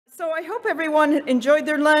So I hope everyone enjoyed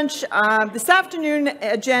their lunch. This afternoon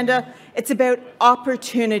agenda, it's about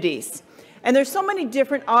opportunities. And there's so many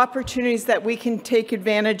different opportunities that we can take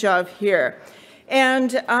advantage of here.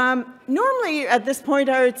 And normally at this point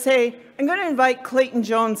I would say, I'm going to invite Clayton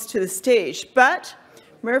Jones to the stage, but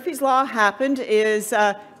Murphy's Law happened is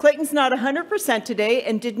Clayton's not 100% today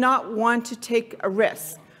and did not want to take a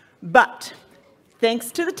risk. But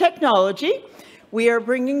thanks to the technology, we are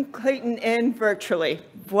bringing Clayton in virtually.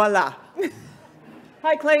 Voila.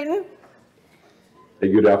 Hi, Clayton.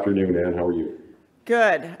 Hey, good afternoon, Ann. How are you?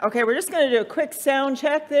 Good. Okay, we're just going to do a quick sound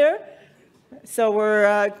check there. So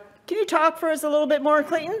can you talk for us a little bit more,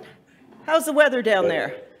 Clayton? How's the weather down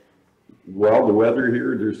there? Well, the weather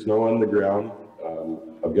here, there's snow on the ground.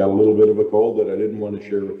 I've got a little bit of a cold that I didn't want to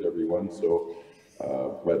share with everyone. So,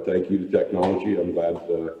 but thank you to technology. I'm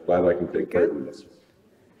glad I can take part in this.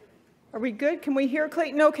 Are we good? Can we hear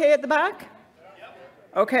Clayton okay at the back? Yep.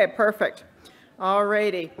 Okay, perfect. All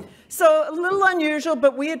righty. So a little unusual,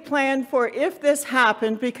 but we had planned for if this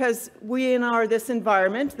happened, because we in this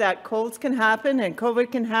environment, that colds can happen and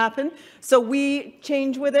COVID can happen. So we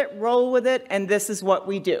change with it, roll with it, and this is what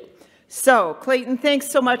we do. So Clayton,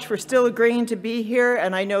 thanks so much for still agreeing to be here.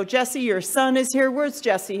 And I know Jesse, your son, is here. Where's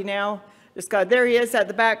Jesse now? There he is at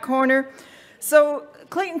the back corner. So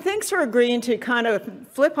Clayton, thanks for agreeing to kind of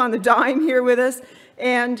flip on the dime here with us.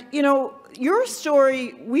 And, you know, your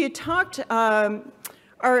story, we had talked, our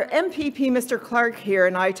MPP, Mr. Clark here,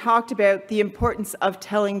 and I talked about the importance of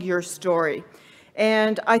telling your story.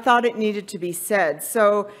 And I thought it needed to be said.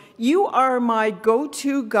 So you are my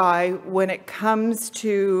go-to guy when it comes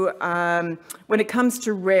to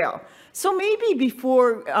rail. So maybe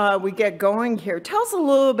before we get going here, tell us a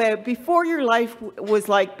little bit before your life was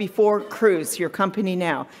like before Cruise, your company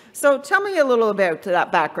now. So tell me a little about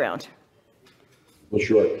that background. Well,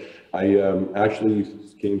 sure. I actually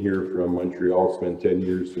came here from Montreal, spent 10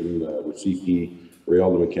 years in the CP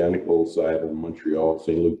Rail, the mechanical side of Montreal,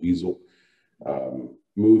 St. Luc Diesel.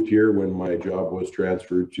 Moved here when my job was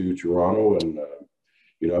transferred to Toronto, and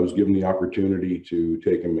you know, I was given the opportunity to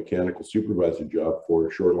take a mechanical supervisor job for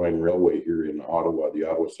a short line railway here in Ottawa, the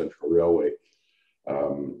Ottawa Central Railway.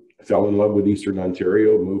 I fell in love with Eastern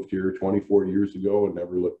Ontario, moved here 24 years ago and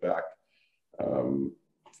never looked back.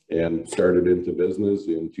 And started into business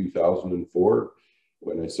in 2004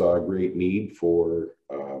 when I saw a great need for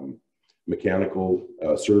mechanical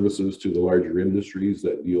services to the larger industries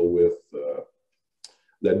that deal with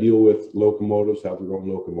locomotives, have their own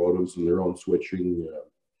locomotives and their own switching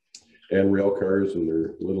and rail cars and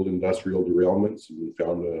their little industrial derailments, and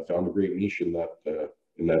found a great niche in that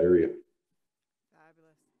area.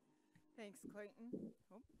 Fabulous. Thanks, Clayton.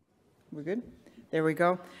 Oh, we're good. There we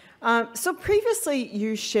go. So previously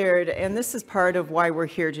you shared, and this is part of why we're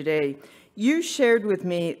here today, you shared with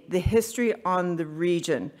me the history on the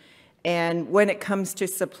region and when it comes to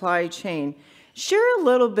supply chain. Share a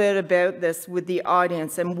little bit about this with the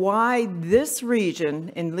audience and why this region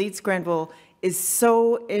in Leeds, Grenville is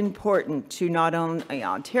so important to not only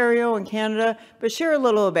Ontario and Canada, but share a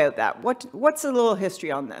little about that. What's a little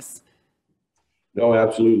history on this? No,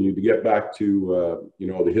 absolutely. To get back to you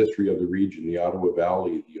know, the history of the region, the Ottawa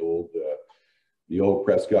Valley, the old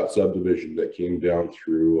Prescott subdivision that came down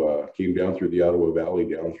through the Ottawa Valley,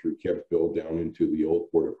 down through Kemptville, down into the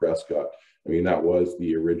old Port of Prescott. I mean, that was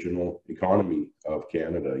the original economy of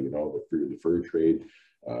Canada. You know, the fur trade,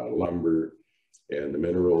 lumber, and the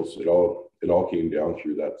minerals. It all came down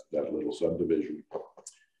through that little subdivision.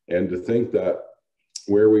 And to think that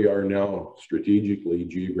where we are now, strategically,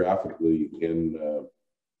 geographically in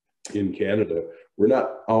Canada, we're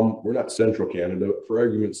not central Canada. For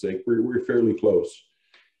argument's sake, we're fairly close.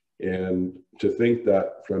 And to think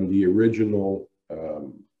that from the original,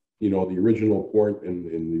 you know, the original point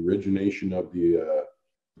in the origination of the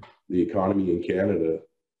economy in Canada,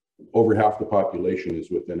 over half the population is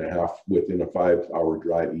within a 5-hour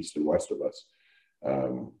drive east and west of us.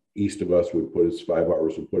 East of us would put us 5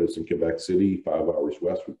 hours, would put us in Quebec City. 5 hours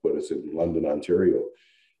west would put us in London, Ontario.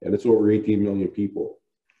 And it's over 18 million people.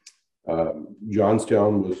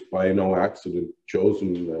 Johnstown was by no accident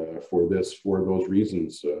chosen for those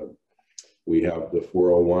reasons. We have the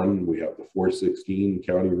 401, we have the 416,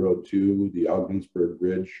 County Road 2, the Ogdensburg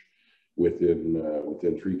Bridge within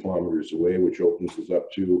 3 kilometers away, which opens us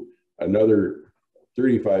up to another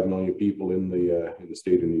 35 million people in the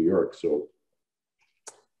state of New York. So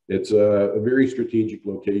it's a very strategic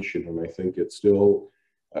location, and I think it's still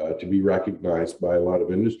to be recognized by a lot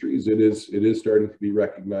of industries. It is starting to be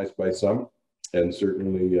recognized by some, and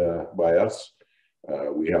certainly by us.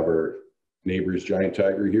 We have our neighbors Giant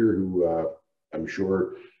Tiger here, who I'm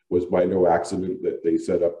sure was by no accident that they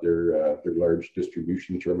set up their large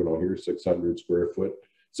distribution terminal here, 600,000 square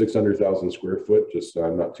foot, just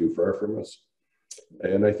not too far from us.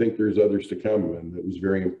 And I think there's others to come, and it was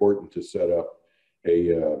very important to set up a,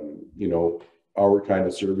 you know, our kind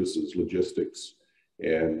of services, logistics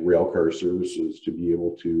and rail car services, to be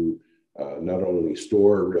able to not only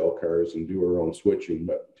store rail cars and do our own switching,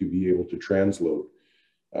 but to be able to transload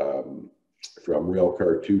from rail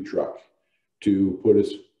car to truck, to put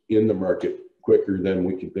us in the market quicker than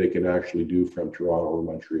they can actually do from Toronto or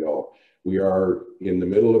Montreal. We are in the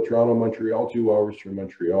middle of Toronto, Montreal, 2 hours from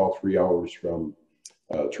Montreal, 3 hours from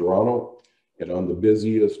Toronto, and on the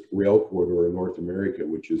busiest rail corridor in North America,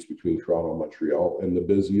 which is between Toronto and Montreal, and the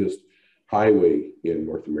busiest highway in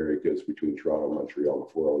North America is between Toronto and Montreal,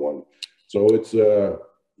 the 401. So it's,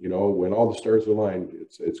 you know, when all the stars align,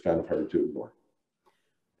 it's kind of hard to ignore.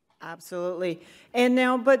 Absolutely. And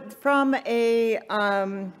now, but from a,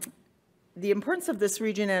 the importance of this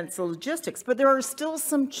region and its logistics, but there are still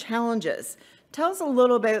some challenges. Tell us a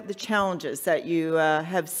little about the challenges that you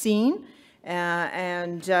have seen,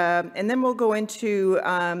 and then we'll go into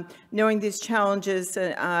knowing these challenges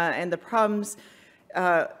and the problems,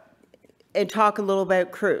 and talk a little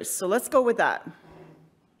about crews. So let's go with that.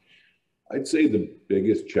 I'd say the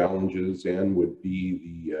biggest challenges, Anne, would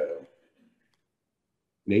be the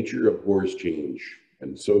nature of ores change,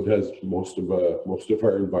 and so does most of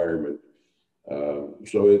our environment.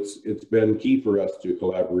 So it's been key for us to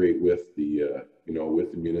collaborate with the you know,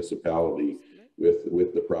 with the municipality,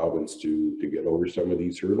 with the province to get over some of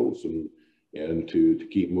these hurdles and to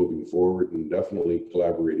keep moving forward, and definitely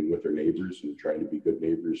collaborating with our neighbors and trying to be good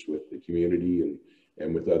neighbors with the community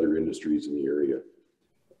and with other industries in the area.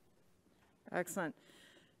 Excellent.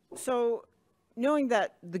 So knowing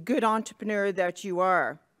that the good entrepreneur that you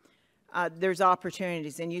are, there's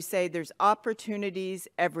opportunities, and you say there's opportunities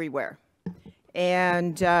everywhere.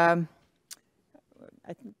 And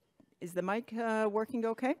is the mic working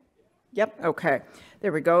okay? Yep, okay,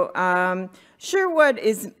 there we go. Share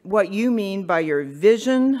what you mean by your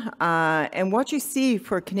vision and what you see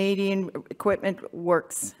for Canadian Equipment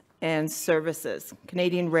Works and Services,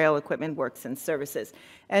 Canadian Rail Equipment Works and Services.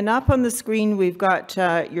 And up on the screen, we've got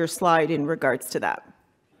your slide in regards to that.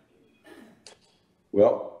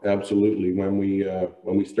 Well, absolutely. When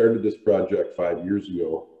we started this project 5 years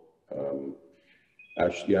ago,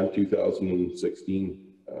 actually in 2016,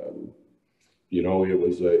 you know, it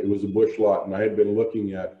was a bush lot, and I had been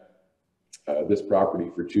looking at this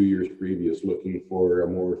property for 2 years previous, looking for a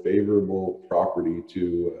more favorable property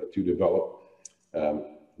to develop.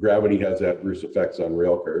 Gravity has adverse effects on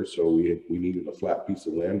rail cars, so we needed a flat piece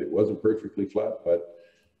of land. It wasn't perfectly flat, but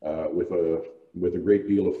with a great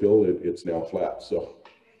deal of fill, it's now flat. So,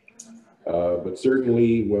 but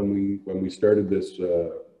certainly when we started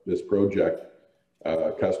this project,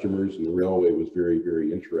 customers and the railway was very,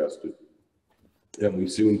 very interested, and we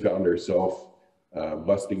soon found ourselves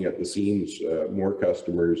busting at the seams. More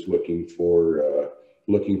customers looking for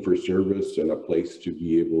service and a place to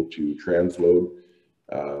be able to transload.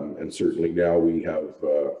 And certainly now we've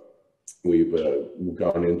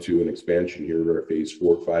gone into an expansion here, our phase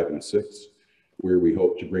 4, 5, and 6, where we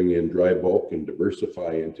hope to bring in dry bulk and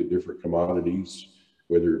diversify into different commodities,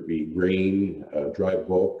 whether it be grain, dry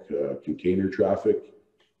bulk, container traffic,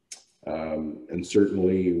 and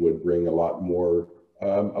certainly would bring a lot more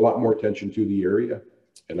attention to the area.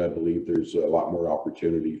 And I believe there's a lot more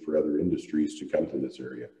opportunity for other industries to come to this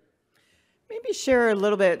area. Maybe share a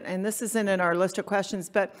little bit, and this isn't in our list of questions,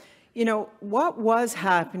 but you know, what was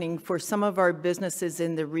happening for some of our businesses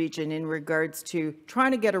in the region in regards to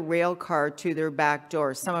trying to get a rail car to their back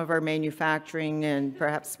door? Some of our manufacturing, and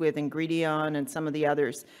perhaps with Ingredient and some of the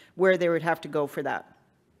others, where they would have to go for that.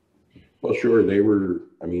 Well, sure, they were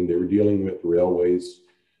dealing with railways.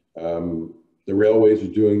 The railways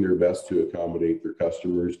are doing their best to accommodate their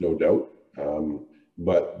customers, no doubt.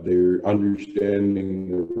 But they're understanding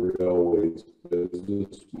the railway's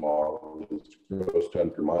business model is gross ton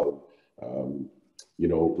per mile. You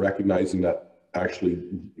know, recognizing that actually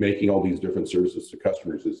making all these different services to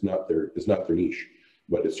customers is not their niche,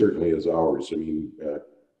 but it certainly is ours. I mean,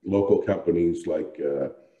 local companies like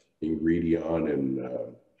Ingredient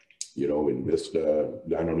and you know, Invista,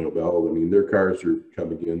 Dyno Nobel, I mean, their cars are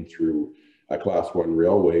coming in through a Class 1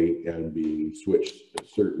 railway and being switched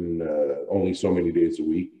certain only so many days a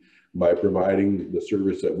week. By providing the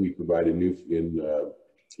service that we provide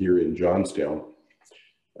here in Johnstown,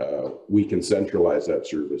 we can centralize that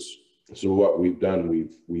service. So what we've done,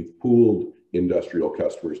 we've pooled industrial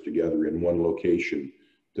customers together in one location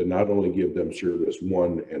to not only give them service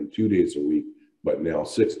 1 and 2 days a week, but now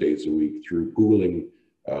 6 days a week through pooling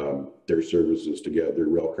their services together, their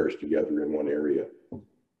rail cars together in one area.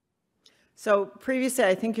 So previously,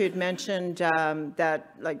 I think you had mentioned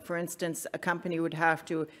that, like, for instance, a company would have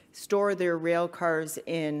to store their rail cars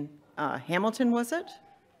in Hamilton, was it?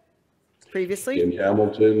 Previously? In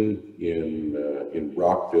Hamilton, in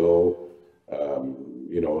Brockville,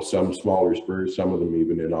 you know, some smaller spurs, some of them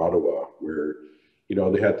even in Ottawa, where, you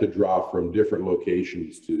know, they had to draw from different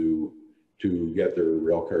locations to get their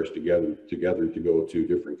rail cars together to go to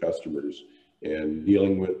different customers. And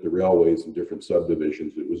dealing with the railways in different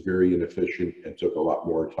subdivisions, it was very inefficient and took a lot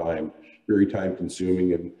more time, very time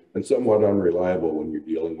consuming and somewhat unreliable when you're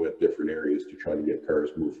dealing with different areas to try to get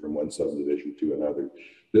cars moved from one subdivision to another.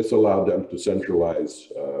 This allowed them to centralize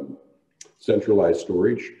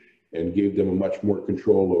storage and gave them a much more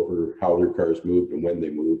control over how their cars moved and when they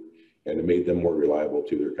moved, and it made them more reliable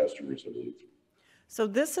to their customers, I believe. So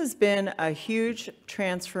this has been a huge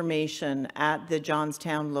transformation at the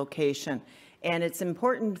Johnstown location, and it's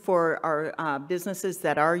important for our businesses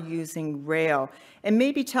that are using rail. And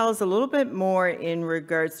maybe tell us a little bit more in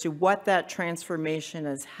regards to what that transformation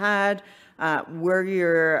has had, where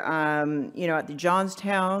you're, you know, at the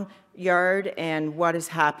Johnstown yard, and what is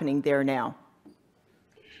happening there now.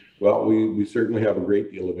 Well, we certainly have a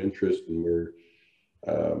great deal of interest, and we're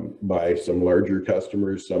by some larger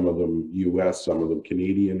customers, some of them U.S., some of them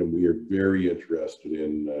Canadian, and we are very interested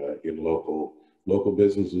in local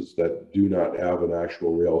businesses that do not have an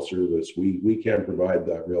actual rail service. We can provide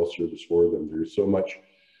that rail service for them. There's so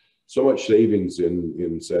much savings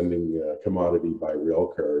in sending commodity by rail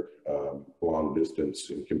car long distance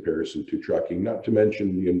in comparison to trucking, not to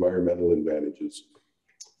mention the environmental advantages.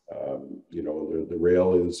 You know, the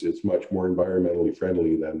rail it's much more environmentally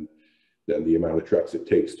friendly than the amount of trucks it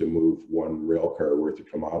takes to move one rail car worth of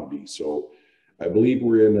commodity. So I believe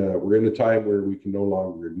we're in a time where we can no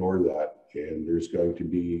longer ignore that, and there's going to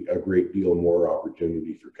be a great deal more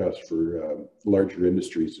opportunity for larger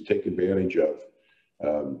industries to take advantage of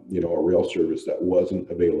you know, a rail service that wasn't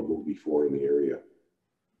available before in the area.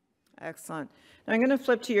 Excellent. Now I'm going to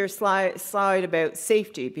flip to your slide about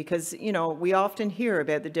safety, because, you know, we often hear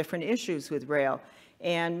about the different issues with rail,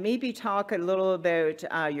 and maybe talk a little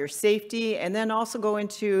about your safety, and then also go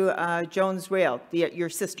into Jones Rail, your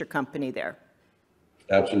sister company there.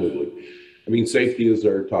 Absolutely. I mean, safety is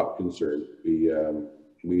our top concern.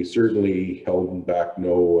 We certainly held back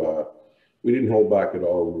we didn't hold back at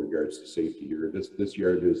all in regards to safety here. This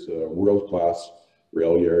yard is a world-class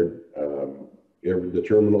rail yard. The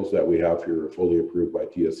terminals that we have here are fully approved by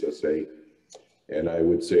TSSA, and I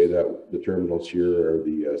would say that the terminals here are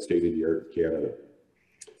the state-of-the-art of Canada.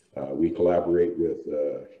 We collaborate with,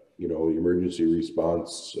 you know, emergency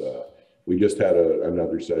response. We just had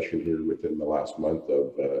another session here within the last month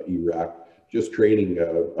of ERAC, just training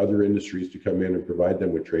other industries to come in and provide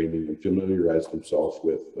them with training and familiarize themselves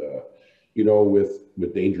with, you know,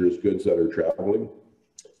 with dangerous goods that are traveling.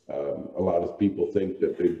 A lot of people think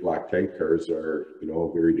that big black tank cars are, you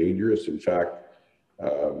know, very dangerous. In fact,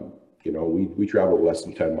 you know, we travel less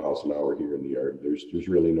than 10 miles an hour here in the yard. There's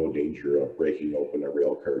really no danger of breaking open a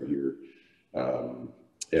rail car here.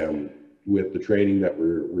 And with the training that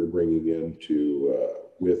we're bringing in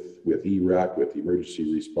with ERAC, with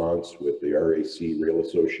emergency response, with the RAC, Rail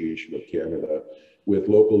Association of Canada, with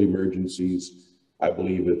local emergencies, I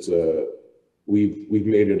believe we've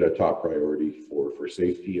made it a top priority for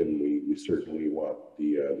safety, and we certainly want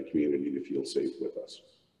the community to feel safe with us.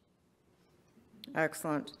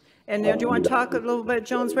 Excellent. And now, do you want to talk a little bit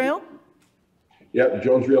Jones Rail? Yeah,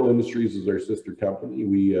 Jones Rail Industries is our sister company.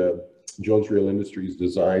 Jones Rail Industries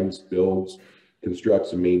designs, builds,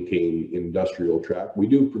 constructs, and maintain industrial track. We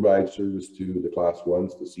do provide service to the Class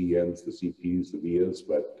 1s, the CNs, the CPs, the VIAs,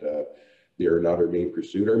 but they are not our main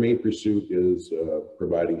pursuit. Our main pursuit is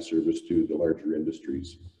providing service to the larger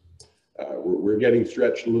industries. We're getting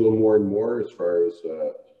stretched a little more and more as far as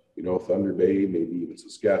you know, Thunder Bay, maybe even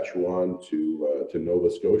Saskatchewan to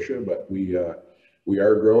Nova Scotia, but we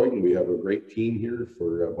are growing. We have a great team here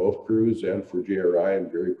for both crews and for JRI. I'm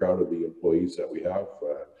very proud of the employees that we have.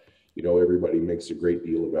 You know, everybody makes a great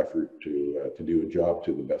deal of effort to do a job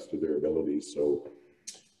to the best of their abilities. So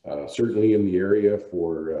certainly in the area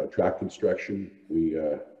for track construction, we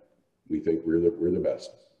think we're the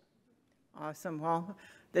best. Awesome. Well,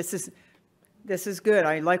 this is good.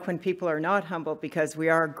 I like when people are not humble, because we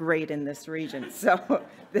are great in this region. So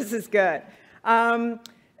this is good. I'm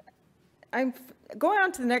going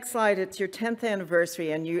on to the next slide. It's your 10th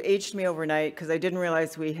anniversary, and you aged me overnight because I didn't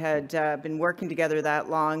realize we had been working together that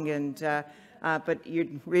long. And but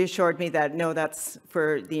you reassured me that no, that's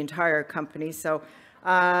for the entire company. So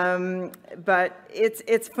But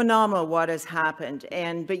it's phenomenal what has happened,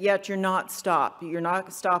 but yet you're not stopped. You're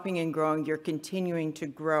not stopping and growing. You're continuing to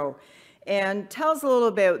grow. And tell us a little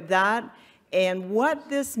about that and what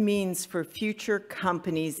this means for future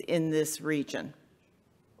companies in this region.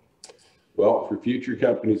 Well, for future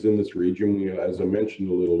companies in this region, as I mentioned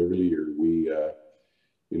a little earlier, we're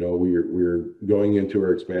going into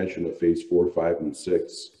our expansion of phase 4, 5, and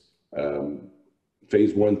 6.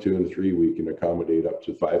 Phase 1, 2, and 3, we can accommodate up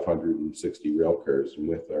to 560 rail cars, and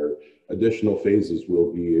with our additional phases,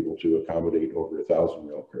 we'll be able to accommodate over 1,000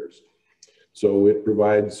 rail cars. So it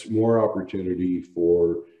provides more opportunity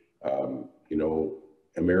for,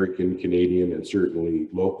 American, Canadian, and certainly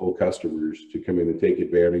local customers to come in and take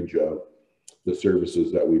advantage of the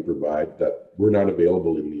services that we provide that were not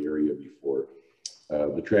available in the area before.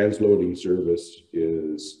 The transloading service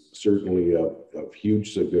is certainly of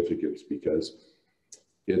huge significance because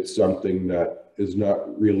it's something that is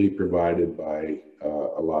not really provided by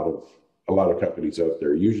a lot of companies out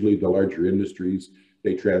there. Usually the larger industries,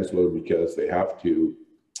 they transload because they have to.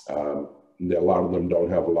 A lot of them don't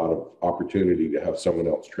have a lot of opportunity to have someone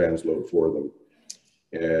else transload for them.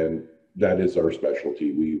 And that is our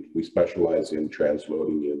specialty. We specialize in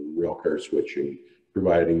transloading and rail car switching,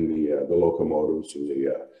 providing the locomotives and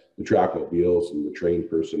the track mobiles and the train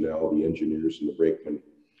personnel, the engineers and the brakemen.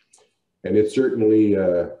 And it certainly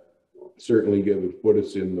put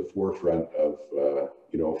us in the forefront of,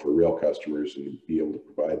 for rail customers and be able to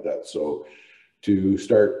provide that. So to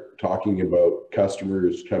start talking about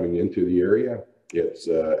customers coming into the area, it's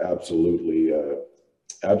absolutely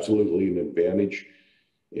an advantage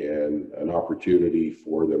and an opportunity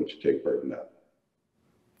for them to take part in that.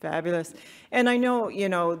 Fabulous. And I know,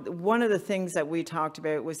 one of the things that we talked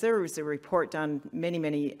about was there was a report done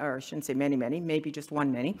many, or I shouldn't say many, maybe just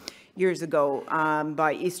many years ago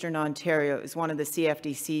by Eastern Ontario. It was one of the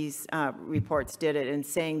CFDC's reports did it, and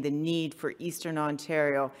saying the need for Eastern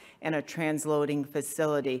Ontario and a transloading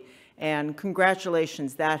facility. And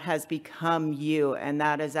congratulations, that has become you, and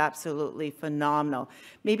that is absolutely phenomenal.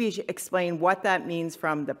 Maybe you should explain what that means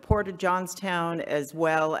from the Port of Johnstown, as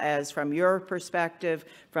well as from your perspective,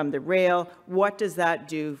 from the rail. What does that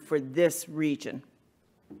do for this region?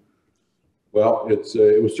 Well,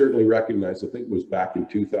 it was certainly recognized. I think it was back in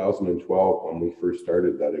 2012 when we first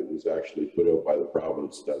started that it was actually put out by the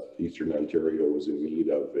province that Eastern Ontario was in need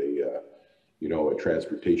of a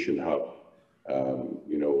transportation hub.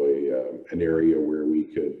 An area where we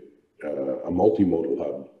could, a multimodal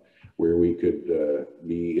hub, where we could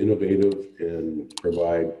be innovative and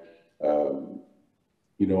provide,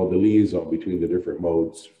 the liaison between the different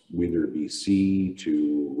modes, whether it be sea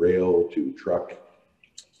to rail to truck.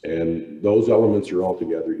 And those elements are all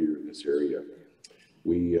together here in this area.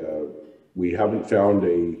 We haven't found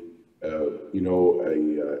a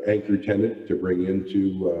anchor tenant to bring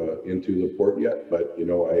into the port yet, but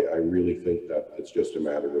I really think that it's just a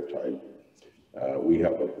matter of time. We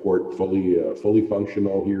have a port fully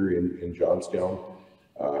functional here in Johnstown,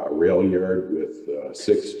 a rail yard with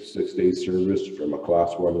six days service from a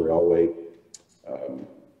Class 1 railway.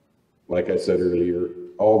 Like I said earlier,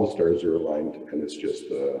 all the stars are aligned, and it's just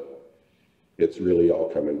it's really all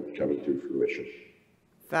coming to fruition.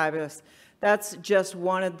 Fabulous. That's just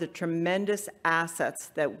one of the tremendous assets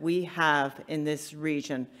that we have in this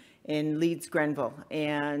region, in Leeds, Grenville.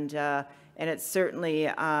 And it's certainly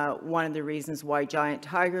one of the reasons why Giant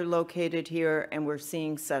Tiger located here, and we're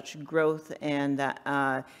seeing such growth and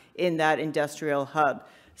in that industrial hub.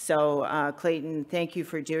 So Clayton, thank you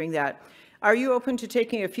for doing that. Are you open to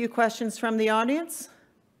taking a few questions from the audience?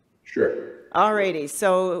 Sure. All righty,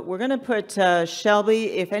 so we're going to put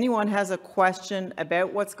Shelby, if anyone has a question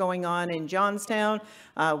about what's going on in Johnstown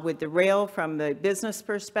with the rail from the business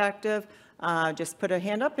perspective, just put a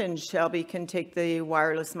hand up and Shelby can take the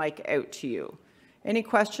wireless mic out to you. Any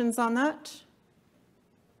questions on that?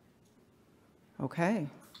 Okay.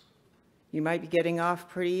 You might be getting off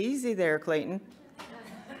pretty easy there, Clayton.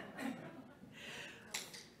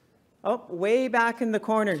 Oh, way back in the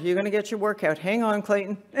corner. You're going to get your workout. Hang on,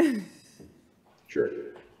 Clayton. Sure.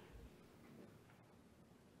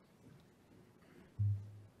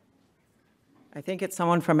 I think it's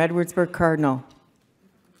someone from Edwardsburg Cardinal.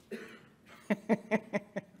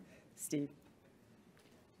 Steve.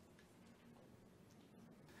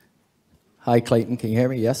 Hi, Clayton. Can you hear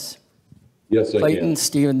me? Yes? Yes, I can. Clayton,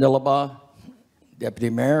 Stephen Dillabaugh, Deputy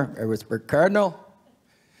Mayor, Edwardsburg Cardinal.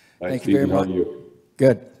 Thank you very much. How are you?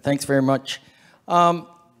 Good. Thanks very much.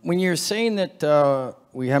 When you're saying that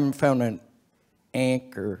we haven't found an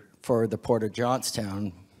anchor for the Port of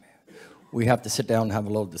Johnstown, we have to sit down and have a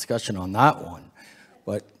little discussion on that one.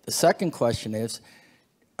 But the second question is,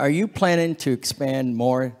 Are you planning to expand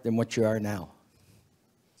more than what you are now?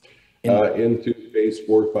 Into phase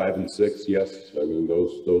 4, 5, and 6, yes. I mean,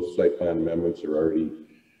 those site plan amendments are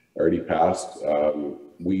already passed.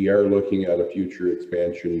 We are looking at a future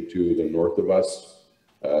expansion to the north of us,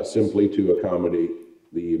 simply to accommodate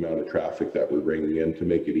the amount of traffic that we're bringing in, to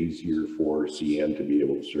make it easier for CN to be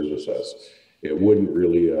able to service us. It wouldn't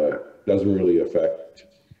really, doesn't really affect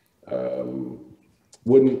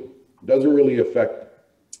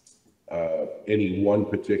any one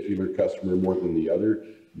particular customer more than the other,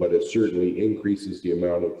 but it certainly increases the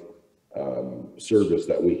amount of service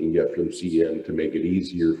that we can get from CN to make it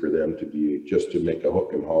easier for them to be, just to make a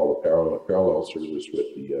hook and haul, a parallel service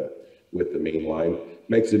with the main line.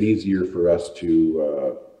 Makes it easier for us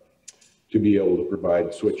to be able to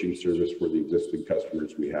provide switching service for the existing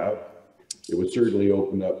customers we have. It would certainly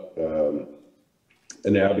open up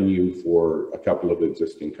an avenue for a couple of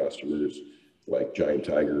existing customers like Giant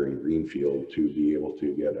Tiger and Greenfield to be able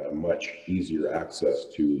to get a much easier access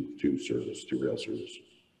to service, to rail service.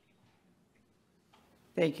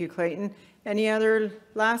 Thank you, Clayton. Any other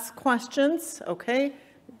last questions? Okay.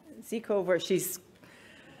 Zeke over, she's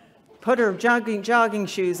put her jogging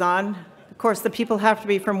shoes on. Of course, the people have to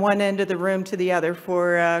be from one end of the room to the other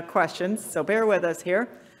for questions, so bear with us here.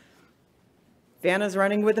 Vanna's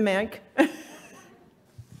running with the mic.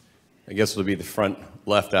 I guess it'll be the front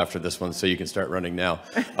left after this one, so you can start running now.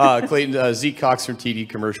 Clayton, Zeke Cox from TD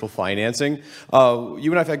Commercial Financing. You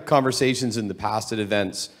and I have had conversations in the past at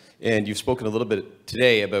events, and you've spoken a little bit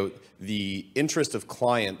today about the interest of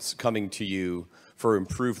clients coming to you for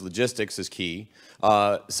improved logistics is key.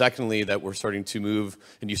 Secondly, that we're starting to move,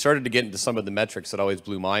 and you started to get into some of the metrics that always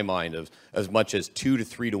blew my mind, of as much as 2 to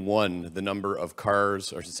 3 to 1, the number of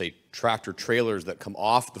cars, or I should say tractor trailers, that come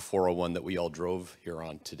off the 401 that we all drove here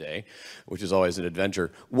on today, which is always an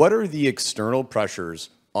adventure. What are the external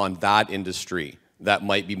pressures on that industry that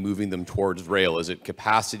might be moving them towards rail? Is it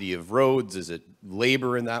capacity of roads? Is it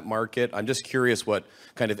labor in that market? I'm just curious what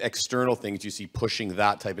kind of external things you see pushing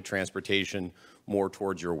that type of transportation more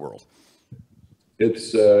towards your world.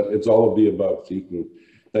 It's all of the above, Zeke.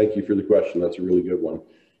 Thank you for the question. That's a really good one.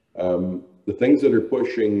 The things that are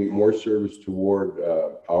pushing more service toward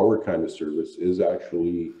our kind of service is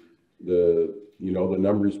actually the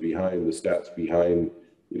numbers behind, the stats behind,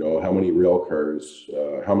 how many rail cars,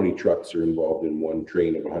 how many trucks are involved in one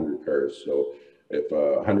train of 100 cars. So if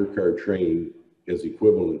a 100-car train is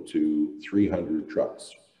equivalent to 300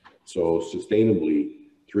 trucks. So sustainably,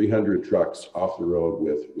 300 trucks off the road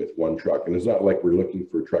with one truck. And it's not like we're looking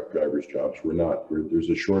for truck drivers' jobs. We're not. There's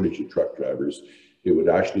a shortage of truck drivers. It would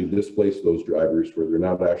actually displace those drivers where they're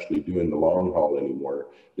not actually doing the long haul anymore.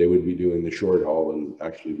 They would be doing the short haul and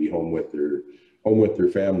actually be home with their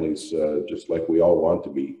families, just like we all want to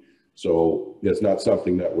be. So it's not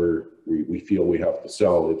something that we feel we have to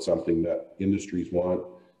sell. It's something that industries want,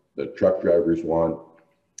 that truck drivers want,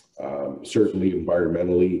 certainly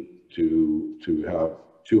environmentally, to have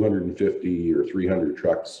 250 or 300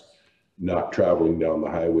 trucks not traveling down the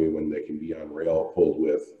highway when they can be on rail pulled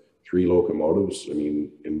with 3 locomotives. I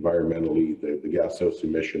mean, environmentally, the gas house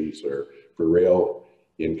emissions are for rail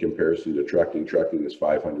in comparison to trucking. Trucking is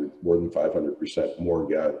more than 500% more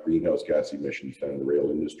greenhouse gas emissions than the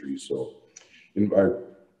rail industry. So,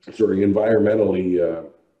 environmentally,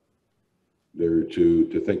 there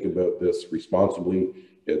to think about this responsibly.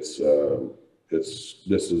 This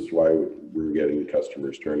is why we're getting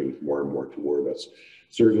customers turning more and more toward us.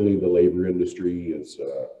 Certainly, the labor industry is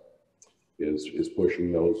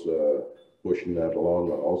pushing that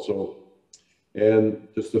along also, and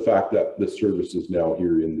just the fact that this service is now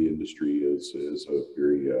here in the industry is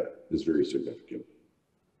very significant.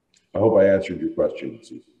 I hope I answered your question,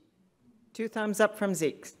 Zeke. 2 thumbs up from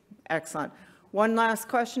Zeke. Excellent. One last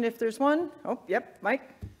question, if there's one. Oh, yep, Mike.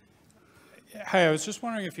 Hi, I was just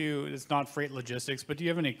wondering if it's not freight logistics, but do you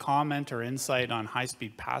have any comment or insight on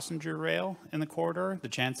high-speed passenger rail in the corridor, the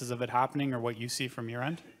chances of it happening, or what you see from your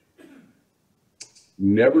end?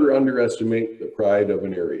 Never underestimate the pride of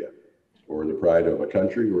an area, or the pride of a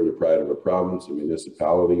country, or the pride of a province, a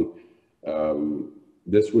municipality.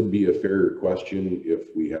 This would be a fairer question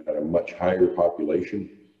if we had a much higher population,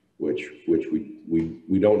 which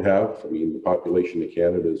we don't have. I mean, the population of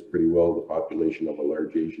Canada is pretty well the population of a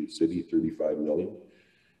large Asian city, 35 million.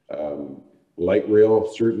 Light rail,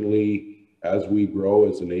 certainly, as we grow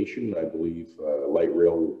as a nation, I believe light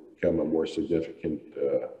rail will become a more significant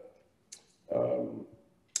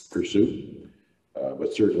pursuit.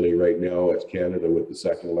 But certainly right now, as Canada, with the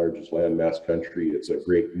 2nd largest landmass country, it's a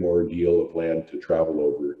great more deal of land to travel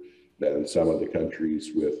over than some of the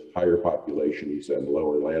countries with higher populations and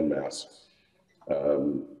lower landmass.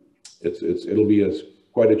 it'll be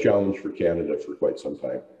quite a challenge for Canada for quite some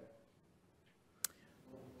time.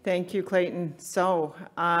 Thank you, Clayton. So,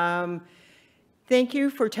 thank you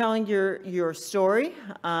for telling your story,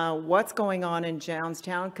 what's going on in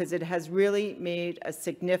Johnstown, because it has really made a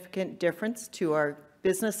significant difference to our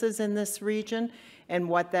businesses in this region and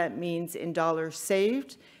what that means in dollars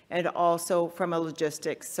saved and also from a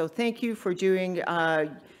logistics. So thank you for doing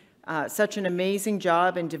such an amazing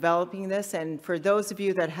job in developing this. And for those of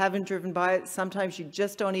you that haven't driven by it, sometimes you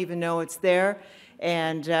just don't even know it's there.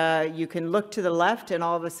 And you can look to the left and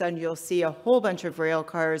all of a sudden you'll see a whole bunch of rail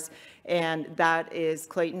cars, and that is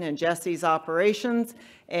Clayton and Jesse's operations.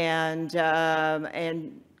 And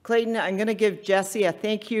Clayton, I'm going to give Jesse a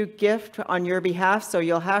thank you gift on your behalf, so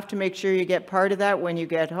you'll have to make sure you get part of that when you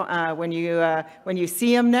get when you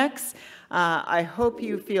see him next. I hope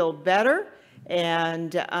you feel better,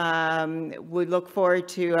 and we look forward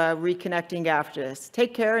to reconnecting after this.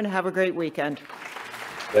 Take care and have a great weekend.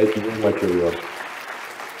 Thank you very much, everyone.